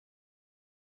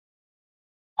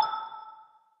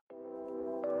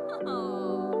Hey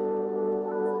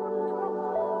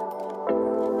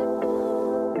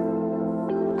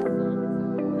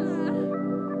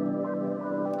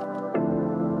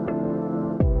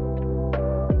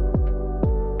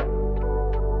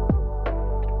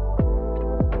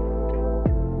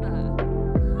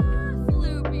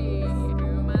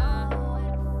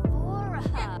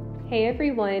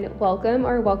everyone,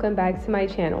 welcome back to my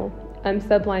channel. I'm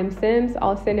Sublime Sims,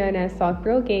 also known as Soft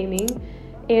Girl Gaming,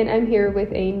 and I'm here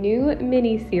with a new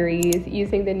mini-series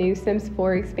using the new Sims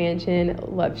 4 expansion,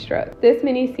 Lovestruck. This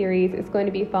mini-series is going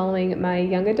to be following my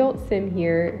young adult sim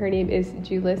here. Her name is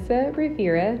Julissa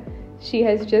Rivera. She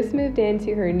has just moved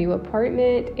into her new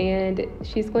apartment and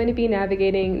she's going to be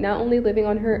navigating not only living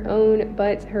on her own,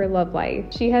 but her love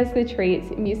life. She has the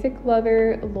traits music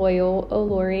lover, loyal,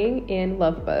 alluring, and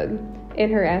love bug. And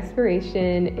her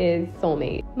aspiration is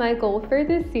soulmate. My goal for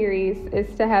this series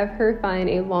is to have her find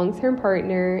a long-term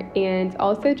partner and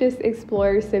also just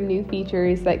explore some new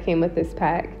features that came with this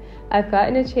pack. I've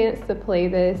gotten a chance to play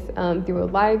this through a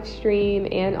live stream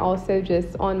and also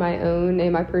just on my own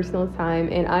in my personal time,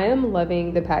 and I am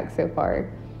loving the pack so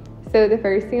far. So the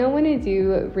first thing I want to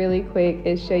do really quick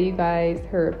is show you guys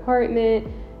her apartment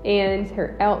and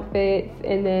her outfits,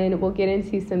 and then we'll get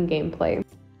into some gameplay.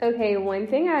 Okay, one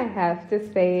thing I have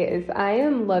to say is I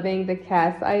am loving the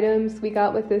cast items we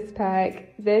got with this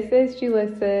pack. This is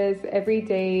Julissa's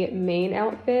everyday main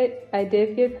outfit. I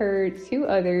did give her two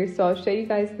others, so I'll show you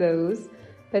guys those.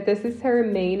 But this is her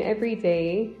main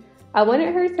everyday. I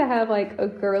wanted her to have like a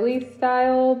girly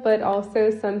style, but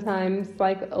also sometimes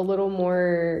like a little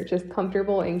more just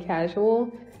comfortable and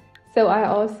casual. So I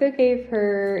also gave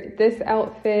her this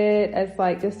outfit as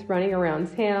like just running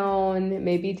around town,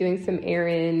 maybe doing some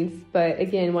errands, but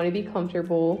again, want to be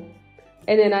comfortable.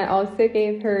 And then I also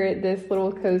gave her this little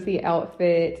cozy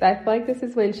outfit. I feel like this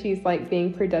is when she's like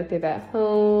being productive at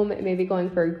home, maybe going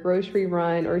for a grocery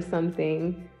run or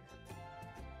something.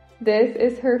 This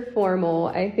is her formal.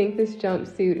 I think this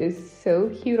jumpsuit is so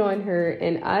cute on her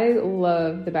and I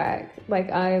love the back.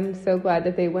 Like I'm so glad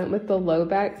that they went with the low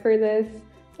back for this.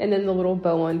 And then the little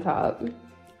bow on top.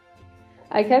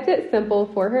 I kept it simple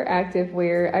for her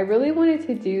activewear. I really wanted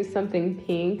to do something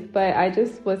pink, but I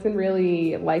just wasn't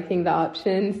really liking the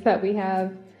options that we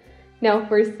have. Now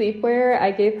for sleepwear,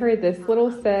 I gave her this little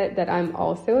set that I'm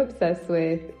also obsessed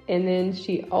with. And then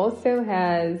she also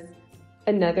has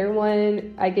another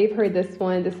one. I gave her this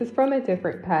one. This is from a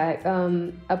different pack.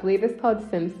 I believe it's called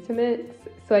Simstimates.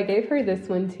 So I gave her this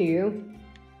one too.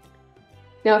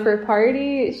 Now for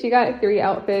party, she got 3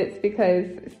 outfits because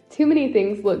too many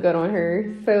things look good on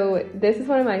her. So this is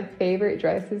one of my favorite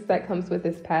dresses that comes with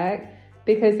this pack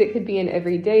because it could be an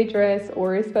everyday dress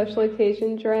or a special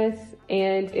occasion dress.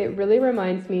 And it really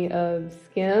reminds me of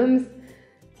Skims.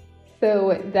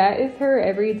 So that is her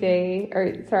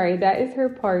that is her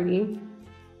party.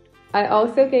 I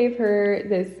also gave her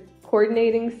this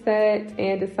coordinating set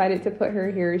and decided to put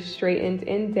her hair straightened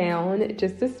and down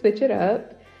just to switch it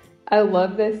up. I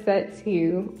love this set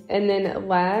too. And then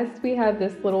last we have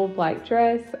this little black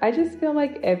dress. I just feel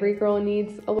like every girl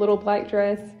needs a little black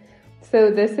dress.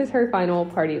 So this is her final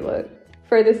party look.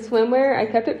 For the swimwear, I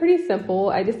kept it pretty simple.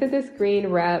 I just did this green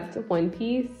wrapped one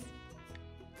piece.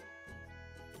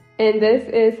 And this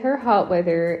is her hot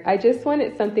weather. I just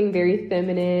wanted something very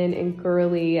feminine and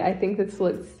girly. I think this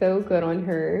looks so good on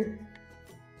her.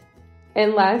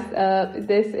 And last up,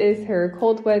 this is her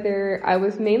cold weather. I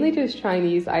was mainly just trying to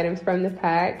use items from the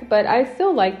pack, but I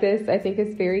still like this. I think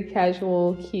it's very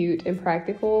casual, cute, and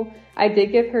practical. I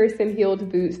did give her some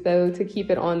heeled boots though to keep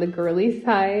it on the girly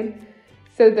side.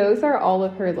 So those are all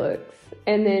of her looks.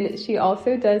 And then she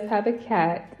also does have a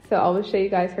cat. So I will show you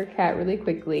guys her cat really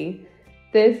quickly.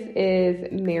 This is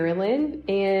Marilyn,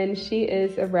 and she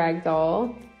is a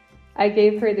ragdoll. I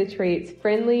gave her the traits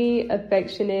friendly,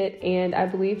 affectionate, and I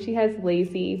believe she has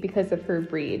lazy because of her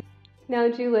breed. Now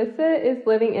Julissa is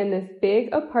living in this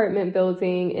big apartment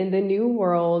building in the New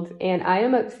World, and I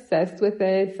am obsessed with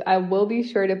this. I will be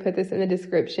sure to put this in the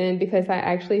description because I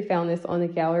actually found this on the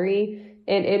gallery,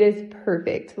 and it is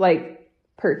perfect, like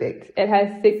perfect. It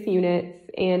has 6 units,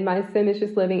 and my sim is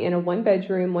just living in a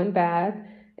 1-bedroom, 1 bath,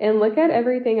 and look at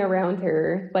everything around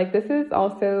her. Like this is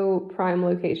also prime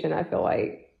location, I feel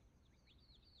like.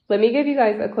 Let me give you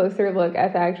guys a closer look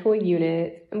at the actual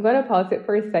unit. I'm going to pause it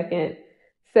for a second.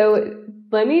 So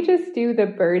let me just do the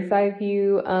bird's eye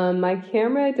view. My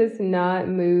camera does not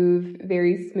move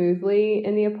very smoothly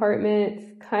in the apartment.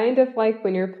 It's kind of like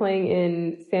when you're playing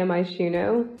in San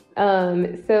Myshuno.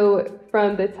 So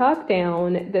from the top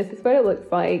down, this is what it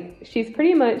looks like. She's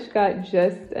pretty much got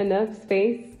just enough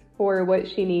space for what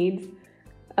she needs.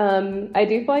 I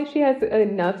do feel like she has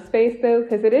enough space though,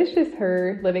 because it is just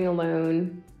her living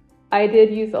alone. I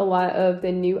did use a lot of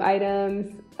the new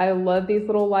items. I love these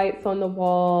little lights on the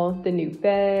wall, the new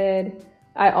bed.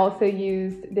 I also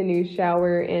used the new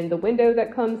shower and the window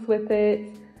that comes with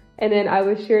it. And then I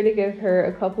was sure to give her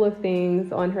a couple of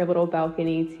things on her little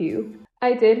balcony too.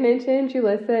 I did mention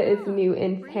Julissa is new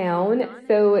in town,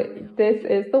 so this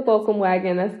is the welcome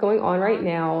wagon that's going on right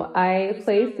now. I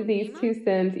placed these two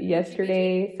Sims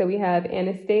yesterday, so we have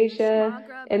Anastasia,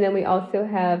 and then we also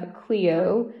have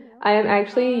Cleo. I am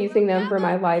actually using them for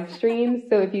my live streams,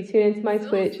 so if you tune into my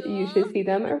Twitch, you should see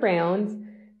them around.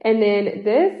 And then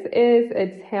this is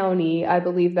a townie, I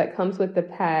believe, that comes with the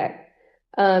pack.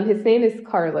 His name is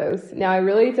Carlos. Now, I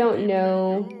really don't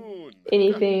know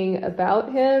anything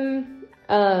about him.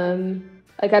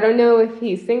 Like, I don't know if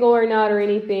he's single or not or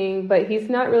anything, but he's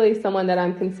not really someone that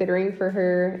I'm considering for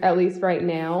her, at least right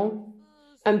now.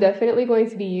 I'm definitely going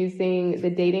to be using the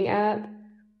dating app.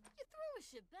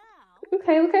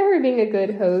 Okay, look at her being a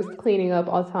good host, cleaning up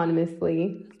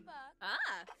autonomously.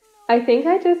 I think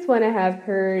I just want to have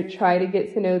her try to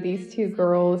get to know these two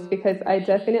girls because I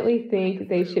definitely think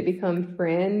they should become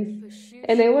friends,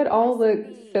 and they would all look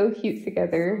so cute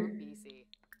together.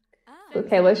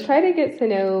 Okay, let's try to get to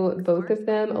know both of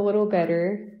them a little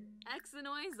better.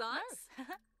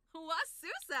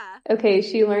 Okay,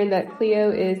 she learned that Cleo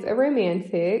is a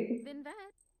romantic.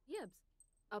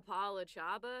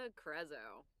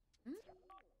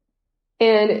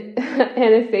 And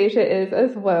Anastasia is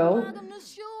as well.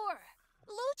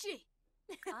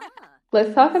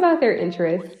 Let's talk about their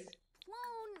interests.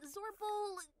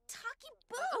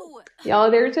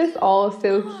 Y'all, they're just all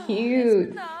so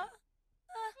cute.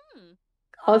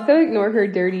 Also, ignore her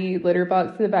dirty litter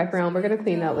box in the background. We're going to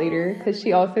clean that later because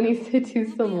she also needs to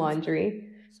do some laundry.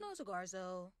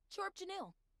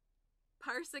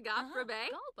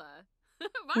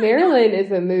 Marilyn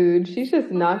is a mood. She's just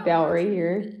knocked out right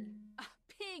here.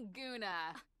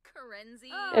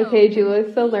 Okay,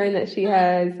 Julissa learned that she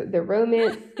has the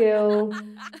romance skill.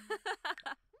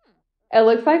 It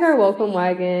looks like our welcome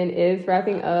wagon is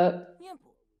wrapping up.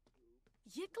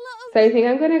 So I think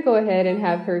I'm going to go ahead and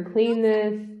have her clean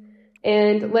this.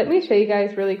 And let me show you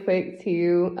guys really quick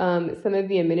too some of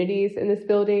the amenities in this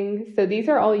building. So these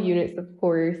are all units, of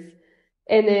course.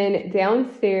 And then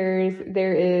downstairs,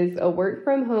 there is a work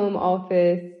from home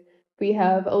office. We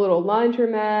have a little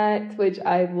laundromat, which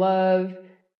I love.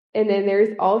 And then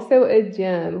there's also a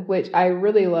gym, which I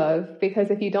really love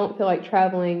because if you don't feel like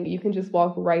traveling, you can just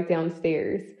walk right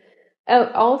downstairs.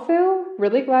 Also,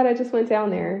 really glad I just went down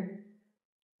there.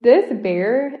 This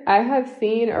bear I have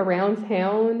seen around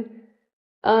town.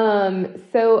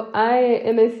 So I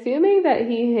am assuming that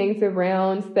he hangs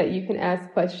around so that you can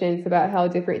ask questions about how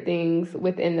different things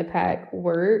within the pack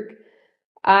work.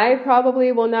 I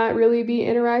probably will not really be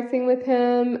interacting with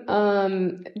him.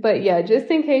 But yeah, just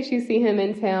in case you see him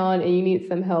in town and you need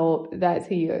some help, that's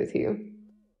who you go to.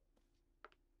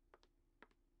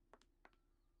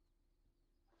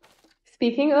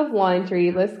 Speaking of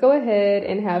laundry, let's go ahead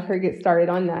and have her get started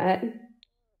on that.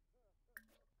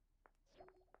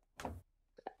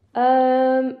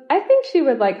 I think she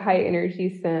would like high energy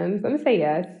Sims. I'm gonna say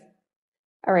yes.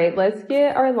 All right, let's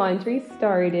get our laundry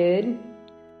started.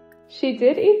 She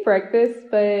did eat breakfast,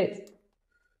 but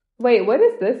wait, what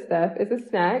is this stuff? Is it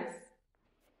snacks?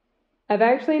 I've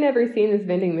actually never seen this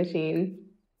vending machine.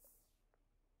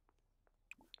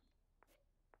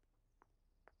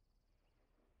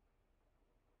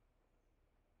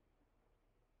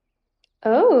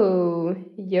 Oh,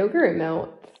 yogurt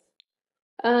melts.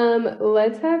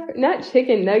 Let's have, not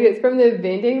chicken nuggets from the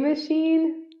vending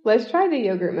machine. Let's try the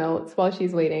yogurt melts while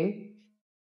she's waiting.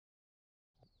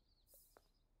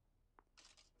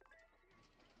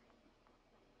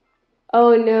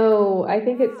 Oh no, I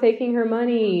think it's taking her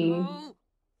money.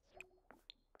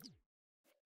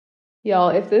 Y'all,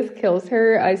 if this kills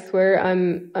her, I swear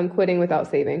I'm quitting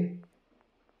without saving.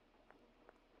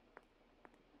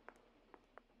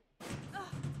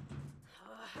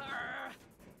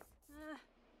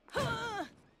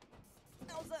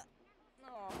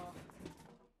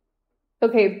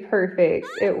 Okay, perfect.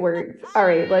 It worked. All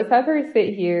right, let's have her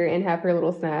sit here and have her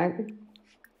little snack.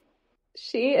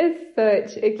 She is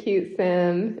such a cute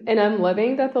Sim, and I'm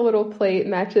loving that the little plate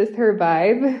matches her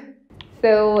vibe.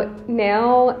 So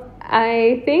now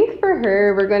I think for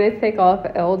her, we're going to take off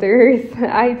elders.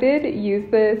 I did use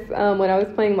this when I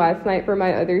was playing last night for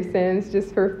my other Sims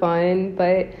just for fun,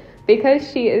 but because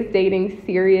she is dating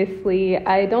seriously,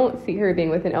 I don't see her being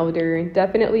with an elder.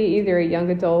 Definitely either a young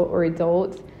adult or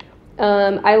adult.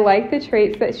 I like the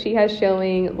traits that she has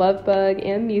showing Love Bug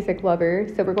and Music Lover,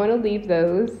 so we're going to leave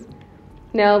those.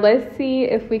 Now let's see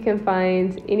if we can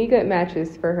find any good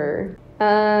matches for her.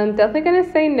 Definitely going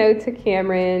to say no to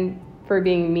Cameron for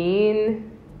being mean.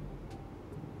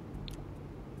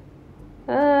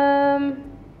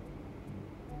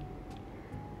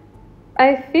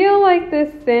 I feel like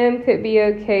this sim could be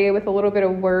okay with a little bit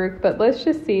of work, but let's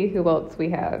just see who else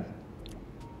we have.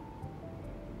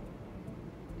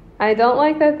 I don't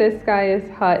like that this guy is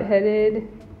hot-headed.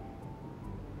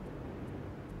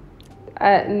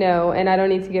 No, and I don't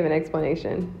need to give an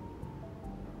explanation.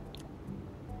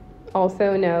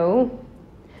 Also, no.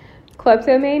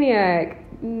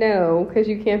 Kleptomaniac, no, because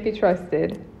you can't be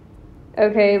trusted.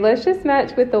 Okay, let's just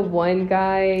match with the one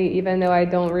guy, even though I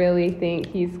don't really think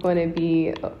he's going to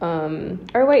be,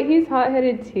 or wait, he's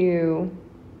hot-headed too.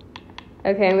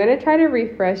 Okay, I'm going to try to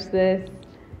refresh this.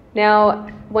 Now,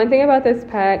 one thing about this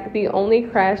pack, the only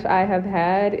crash I have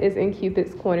had is in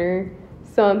Cupid's Corner,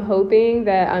 so I'm hoping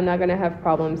that I'm not going to have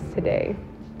problems today.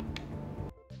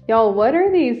 Y'all, what are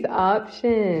these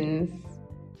options?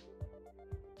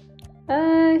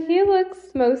 He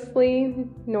looks mostly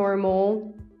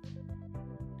normal.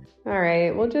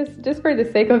 Alright, well just for the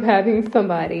sake of having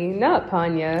somebody, not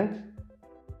Panya.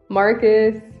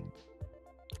 Marcus.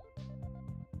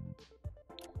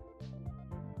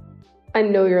 I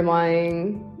know you're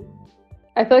lying.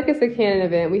 I feel like it's a canon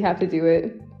event. We have to do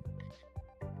it.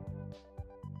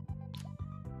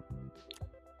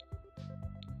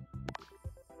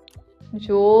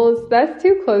 Jules, that's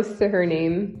too close to her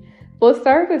name. We'll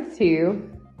start with 2.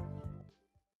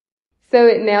 So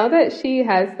now that she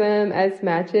has them as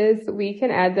matches, we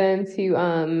can add them to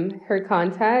her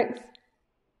contacts.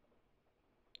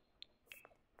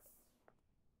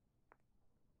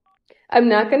 I'm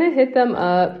not going to hit them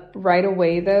up right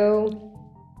away though.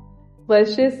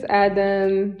 Let's just add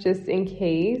them just in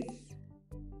case.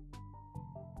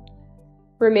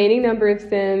 Remaining number of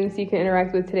Sims you can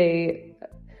interact with today.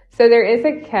 So there is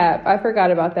a cap. I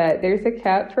forgot about that. There's a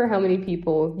cap for how many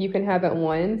people you can have at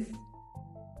once.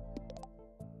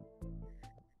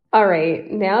 All right,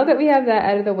 now that we have that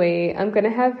out of the way, I'm going to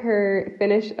have her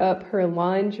finish up her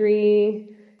laundry.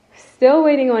 Still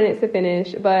waiting on it to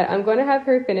finish, but I'm going to have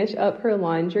her finish up her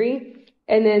laundry.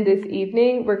 And then this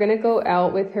evening, we're going to go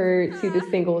out with her to the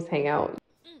singles hangout.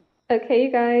 Okay,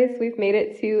 you guys, we've made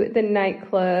it to the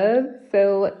nightclub.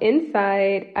 So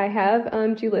inside, I have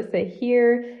Julissa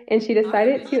here, and she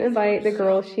decided to invite the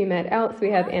girls she met out. So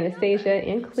we have Anastasia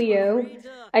and Cleo.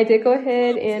 I did go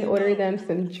ahead and order them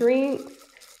some drinks.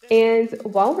 And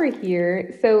while we're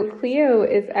here, so Cleo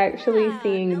is actually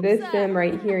seeing this sim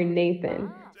right here,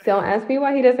 Nathan. Don't ask me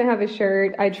why he doesn't have a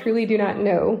shirt. I truly do not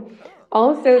know.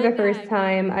 Also, the first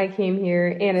time I came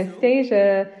here,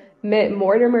 Anastasia met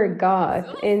Mortimer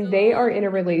Goth, and they are in a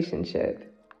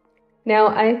relationship. Now,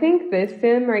 I think this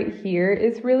sim right here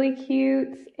is really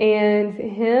cute, and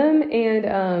him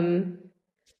and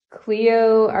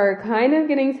Cleo are kind of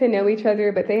getting to know each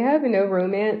other, but they have no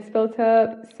romance built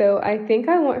up. So I think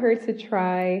I want her to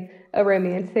try a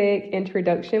romantic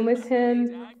introduction with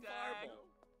him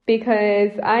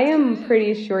because I am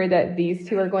pretty sure that these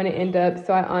two are going to end up.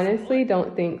 So I honestly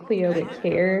don't think Cleo would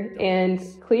care. And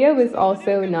Cleo is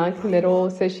also non-committal,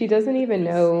 so she doesn't even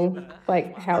know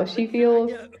like how she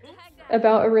feels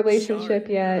about a relationship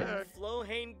yet.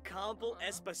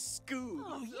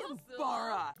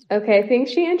 Okay, I think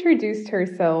she introduced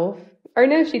herself. Or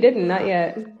no, she didn't, not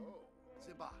yet.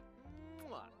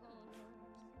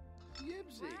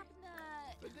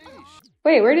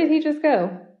 Wait, where did he just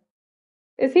go?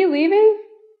 Is he leaving?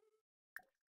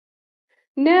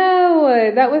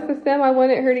 No, that was the sim I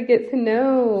wanted her to get to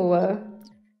know.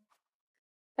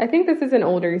 I think this is an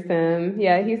older sim.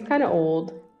 Yeah, he's kind of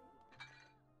old.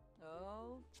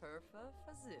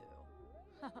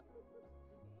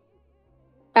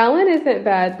 Alan isn't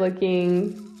bad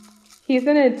looking. He's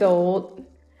an adult.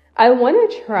 I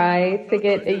want to try to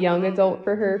get a young adult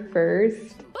for her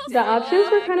first. The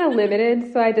options were kind of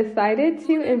limited, so I decided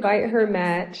to invite her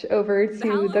match over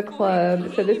to the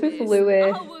club. So this is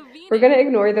Lewis. We're going to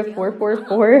ignore the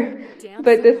 444,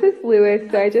 but this is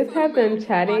Lewis. So I just have them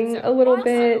chatting a little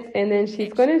bit, and then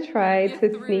she's going to try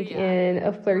to sneak in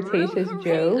a flirtatious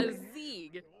joke.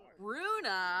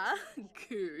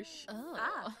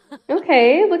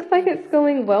 Okay, looks like it's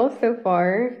going well so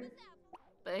far.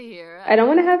 I don't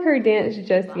want to have her dance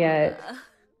just yet.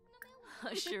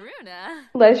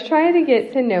 Let's try to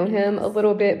get to know him a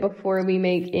little bit before we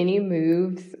make any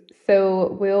moves.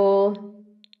 So we'll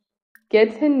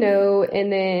get to know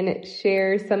and then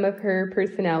share some of her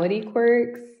personality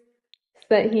quirks so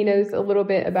that he knows a little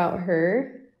bit about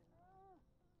her.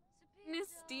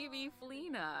 Stevie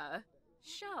Flina.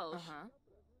 Shelsh.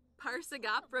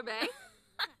 Parsagoprabe.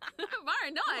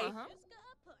 Varnoi.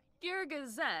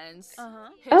 Girgazens.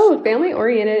 Oh, family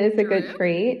oriented is a good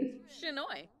trait.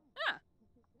 Shinoi. Ah.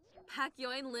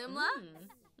 Pakyoin Limla.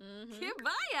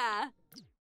 Kibaya.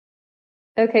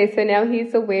 Okay, so now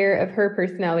he's aware of her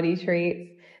personality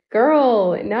traits.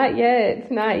 Girl, not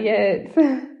yet, not yet.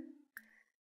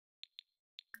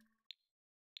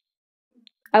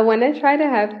 I want to try to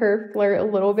have her flirt a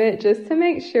little bit just to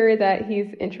make sure that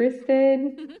he's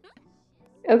interested.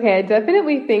 Okay, I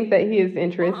definitely think that he is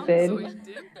interested.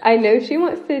 I know she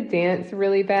wants to dance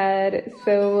really bad,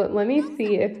 so let me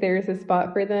see if there's a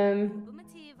spot for them.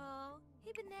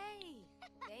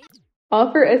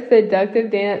 Offer a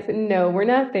seductive dance? No, we're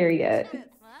not there yet.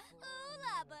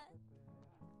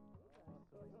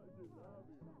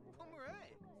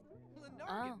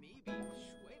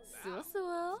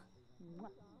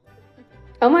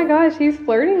 Oh my gosh, he's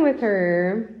flirting with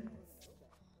her.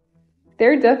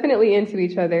 They're definitely into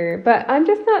each other, but I'm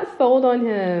just not sold on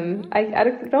him. I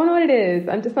don't know what it is.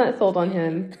 I'm just not sold on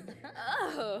him.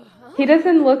 He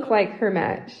doesn't look like her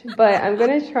match, but I'm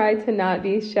going to try to not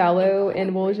be shallow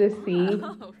and we'll just see.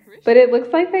 But it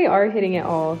looks like they are hitting it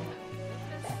off.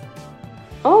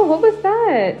 Oh, what was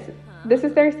that? This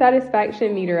is their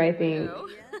satisfaction meter, I think.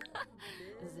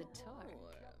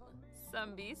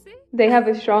 They have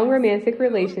a strong romantic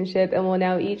relationship and will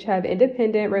now each have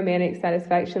independent romantic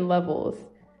satisfaction levels.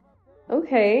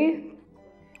 Okay.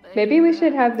 Maybe we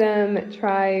should have them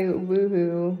try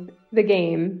Woohoo, the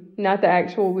game, not the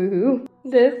actual Woohoo.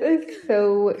 This is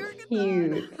so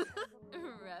cute.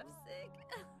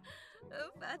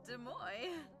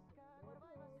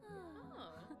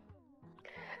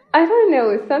 I don't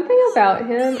know, something about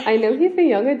him. I know he's a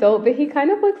young adult, but he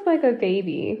kind of looks like a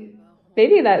baby.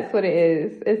 Maybe that's what it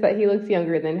is that he looks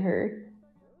younger than her.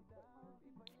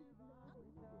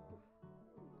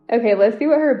 Okay, let's see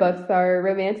what her buffs are.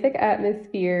 Romantic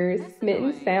atmospheres,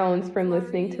 smitten sounds from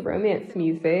listening to romance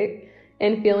music,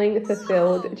 and feeling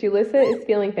fulfilled. Julissa is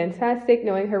feeling fantastic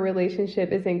knowing her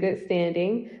relationship is in good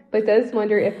standing, but does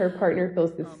wonder if her partner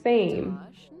feels the same.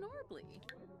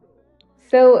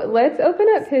 So let's open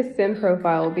up his sim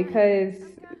profile because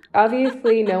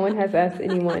obviously no one has asked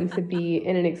anyone to be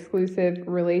in an exclusive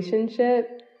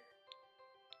relationship.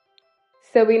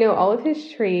 So we know all of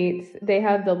his traits. They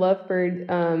have the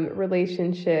lovebird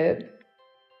relationship.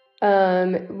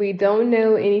 We don't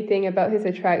know anything about his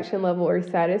attraction level or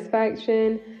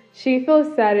satisfaction. She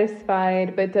feels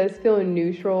satisfied but does feel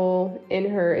neutral in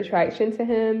her attraction to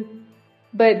him.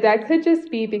 But that could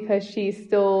just be because she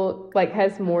still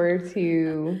has more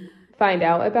to find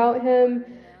out about him.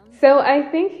 So I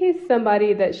think he's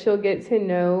somebody that she'll get to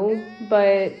know,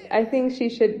 but I think she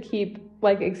should keep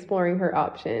exploring her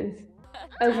options.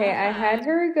 Okay, I had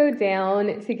her go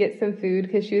down to get some food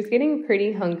because she was getting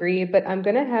pretty hungry, but I'm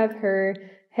gonna have her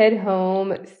head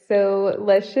home. So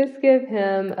let's just give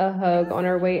him a hug on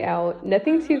our way out.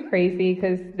 Nothing too crazy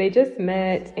because they just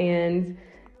met and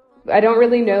I don't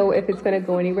really know if it's going to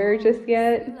go anywhere just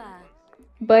yet,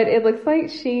 but it looks like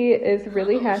she is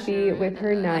really happy with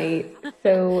her night.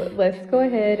 So let's go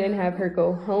ahead and have her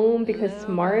go home because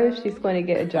tomorrow she's going to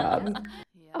get a job.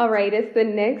 All right, it's the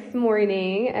next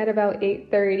morning at about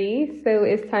 8:30, so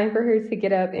it's time for her to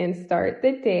get up and start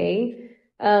the day.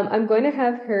 I'm going to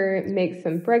have her make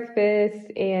some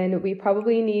breakfast, and we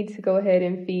probably need to go ahead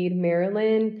and feed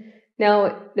Marilyn.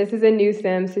 Now, this is a new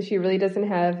sim, so she really doesn't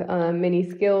have many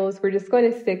skills. We're just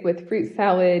going to stick with fruit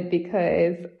salad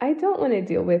because I don't want to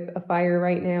deal with a fire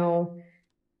right now.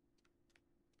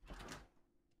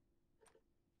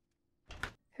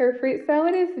 Her fruit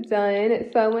salad is done,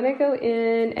 so I want to go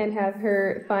in and have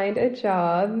her find a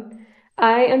job.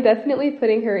 I am definitely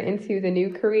putting her into the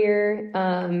new career.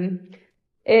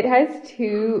 It has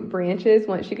 2 branches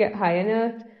once you get high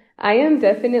enough. I am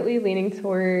definitely leaning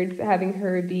towards having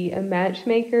her be a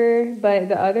matchmaker, but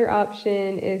the other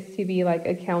option is to be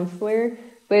a counselor,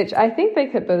 which I think they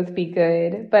could both be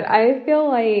good. But I feel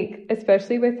like,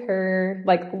 especially with her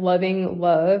loving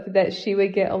love, that she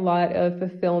would get a lot of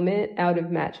fulfillment out of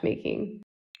matchmaking.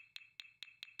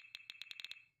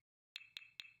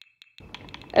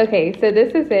 Okay, so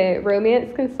this is it,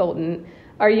 romance consultant.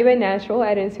 Are you a natural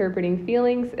at interpreting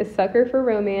feelings, a sucker for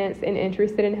romance, and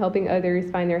interested in helping others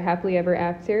find their happily ever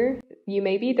after? You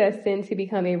may be destined to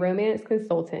become a romance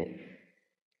consultant.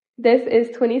 This is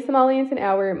 20 Somalians an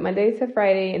hour, Monday to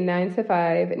Friday, 9 to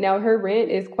 5. Now, her rent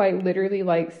is quite literally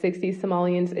 60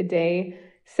 Somalians a day,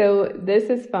 so this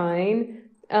is fine.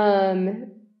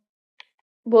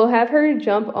 We'll have her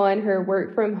jump on her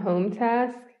work from home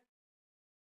task.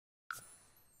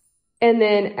 And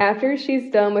then after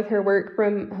she's done with her work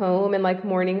from home and like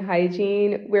morning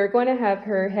hygiene, we're going to have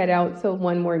her head out to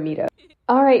one more meetup.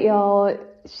 All right, y'all.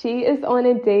 She is on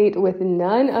a date with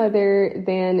none other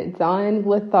than Don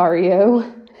Lothario.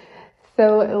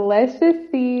 So let's just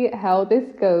see how this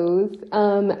goes.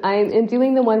 I'm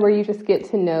doing the one where you just get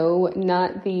to know,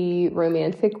 not the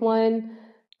romantic one.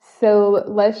 So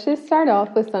let's just start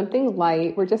off with something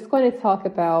light. We're just going to talk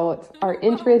about our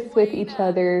interests with each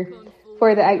other.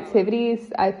 For the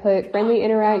activities, I put friendly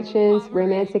interactions,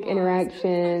 romantic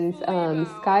interactions,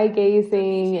 sky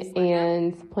gazing,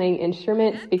 and playing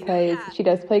instruments because she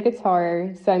does play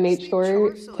guitar. So I made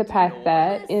sure to pass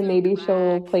that, and maybe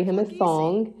she'll play him a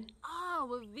song.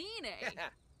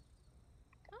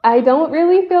 I don't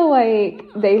really feel like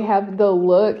they have the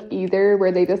look either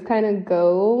where they just kind of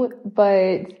go,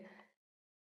 but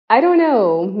I don't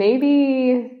know.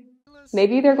 Maybe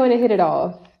they're going to hit it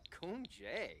off.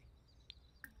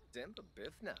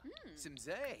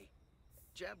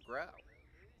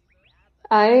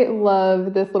 I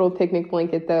love this little picnic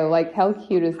blanket though. Like, how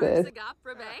cute is this?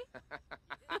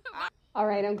 All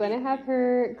right, I'm going to have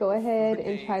her go ahead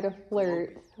and try to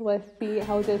flirt. Let's see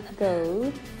how this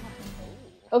goes.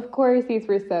 Of course, he's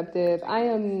receptive. I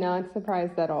am not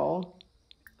surprised at all.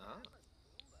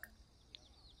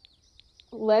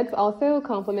 Let's also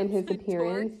compliment his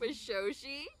appearance.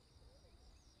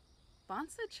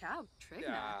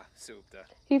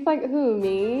 He's like, who,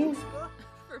 me?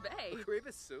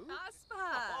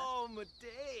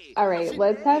 All right,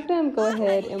 let's have them go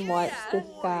ahead and watch the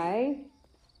sky.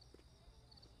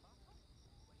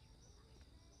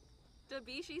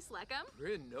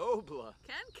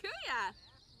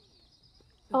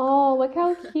 Oh, look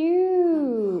how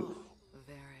cute.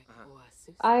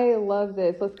 I love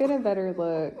this. Let's get a better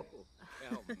look.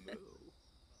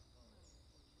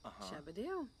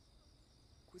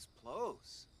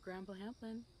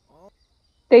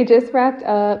 They just wrapped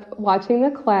up watching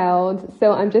the clouds,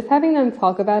 so I'm just having them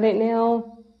talk about it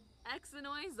now.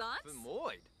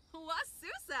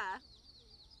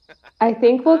 I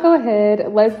think we'll go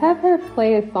ahead. Let's have her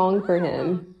play a song for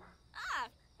him.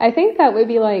 I think that would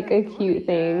be like a cute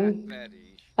thing.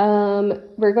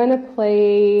 We're going to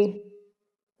play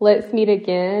Let's Meet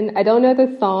Again. I don't know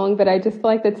the song, but I just feel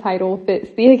like the title fits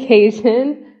the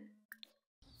occasion.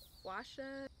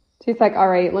 She's like, all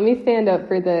right, let me stand up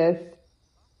for this.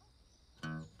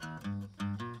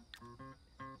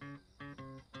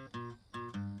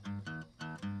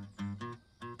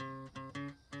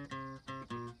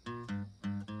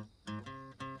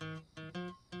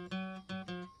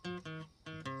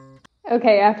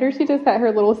 Okay, after she just had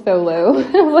her little solo,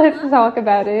 let's talk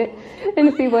about it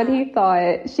and see what he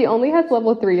thought. She only has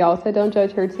level 3, y'all, so don't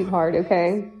judge her too hard,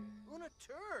 okay?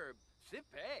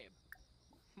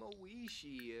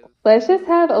 Let's just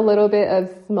have a little bit of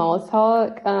small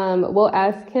talk. We'll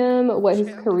ask him what his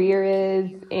career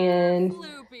is, and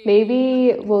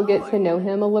maybe we'll get to know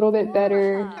him a little bit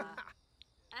better.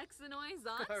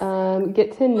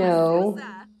 Get to know.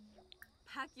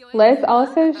 Let's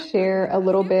also share a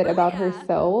little bit about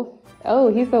herself.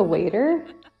 Oh, he's a waiter?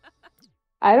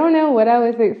 I don't know what I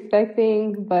was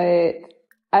expecting, but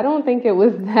I don't think it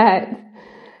was that.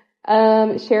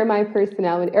 Share my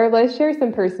personality, or let's share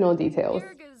some personal details.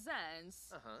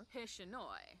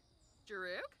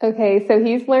 Okay, so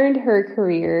he's learned her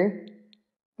career.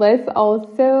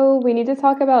 We need to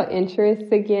talk about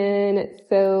interests again,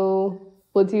 so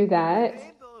we'll do that.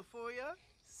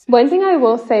 One thing I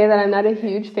will say that I'm not a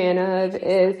huge fan of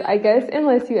is, I guess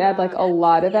unless you add like a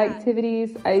lot of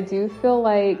activities, I do feel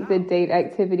like the date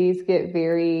activities get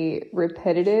very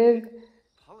repetitive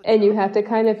and you have to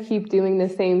kind of keep doing the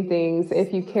same things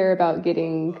if you care about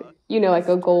getting, like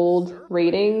a gold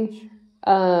rating.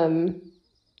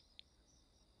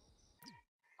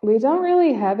 We don't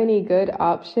really have any good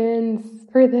options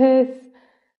for this.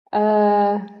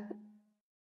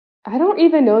 I don't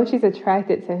even know if she's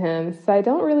attracted to him, so I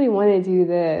don't really want to do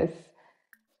this.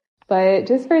 But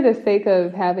just for the sake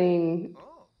of having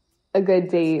a good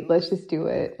date, let's just do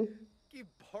it.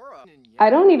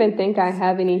 I don't even think I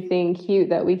have anything cute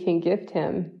that we can gift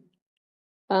him.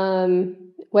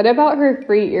 What about her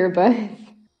free earbuds?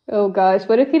 Oh gosh,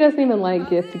 what if he doesn't even like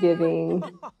gift giving?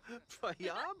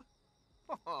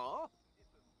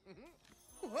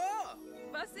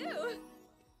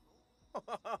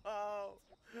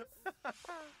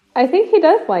 I think he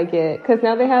does like it, because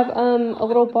now they have a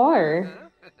little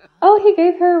bar. Oh, he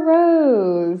gave her a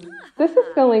rose. This is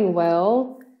going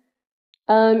well.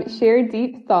 Share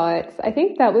deep thoughts. I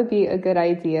think that would be a good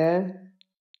idea.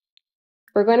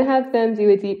 We're going to have them do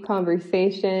a deep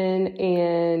conversation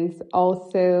and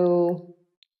also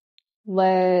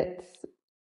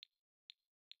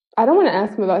I don't want to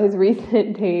ask him about his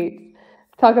recent dates.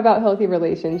 Talk about healthy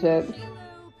relationships.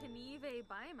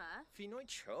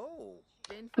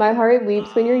 My heart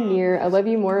leaps when you're near. I love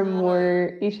you more and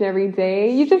more each and every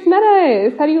day. You just met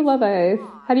us. How do you love us?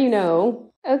 How do you know?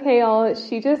 Okay, y'all,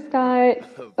 she just got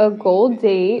a gold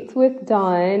date with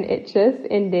Dawn. It just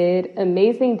ended.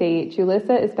 Amazing date.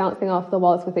 Julissa is bouncing off the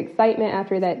walls with excitement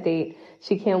after that date.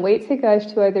 She can't wait to gush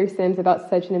to other Sims about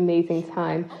such an amazing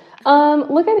time.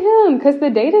 Look at him, because the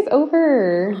date is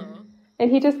over. And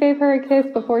he just gave her a kiss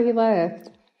before he left.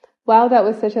 Wow, that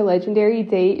was such a legendary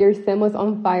date. Your Sim was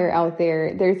on fire out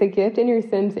there. There's a gift in your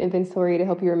Sim's inventory to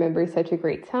help you remember such a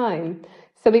great time.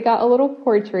 So we got a little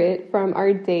portrait from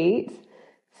our date.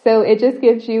 So it just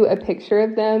gives you a picture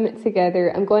of them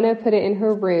together. I'm going to put it in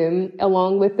her room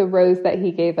along with the rose that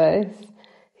he gave us.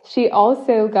 She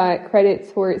also got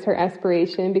credit towards her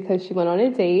aspiration because she went on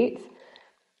a date.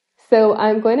 So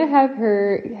I'm going to have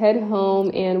her head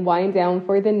home and wind down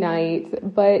for the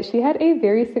night, but she had a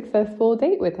very successful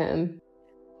date with him.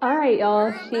 All right,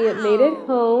 y'all, she made it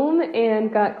home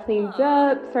and got cleaned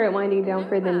up, started winding down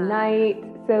for the night.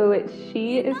 So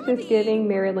she is just giving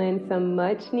Marilyn some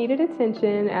much needed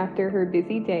attention after her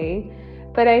busy day.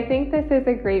 But I think this is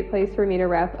a great place for me to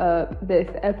wrap up this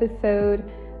episode.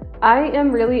 I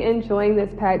am really enjoying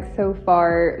this pack so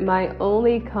far. My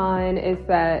only con is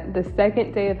that the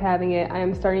second day of having it, I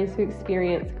am starting to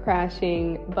experience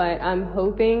crashing, but I'm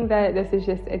hoping that this is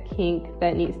just a kink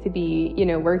that needs to be,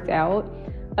 worked out.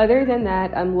 Other than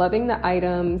that, I'm loving the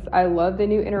items. I love the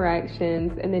new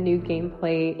interactions and the new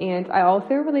gameplay, and I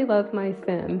also really love my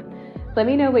Sim. Let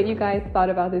me know what you guys thought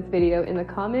about this video in the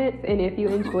comments, and if you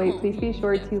enjoyed, please be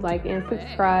sure to like and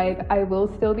subscribe. I will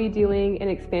still be doing an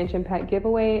expansion pack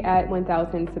giveaway at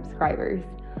 1,000 subscribers.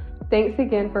 Thanks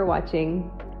again for watching.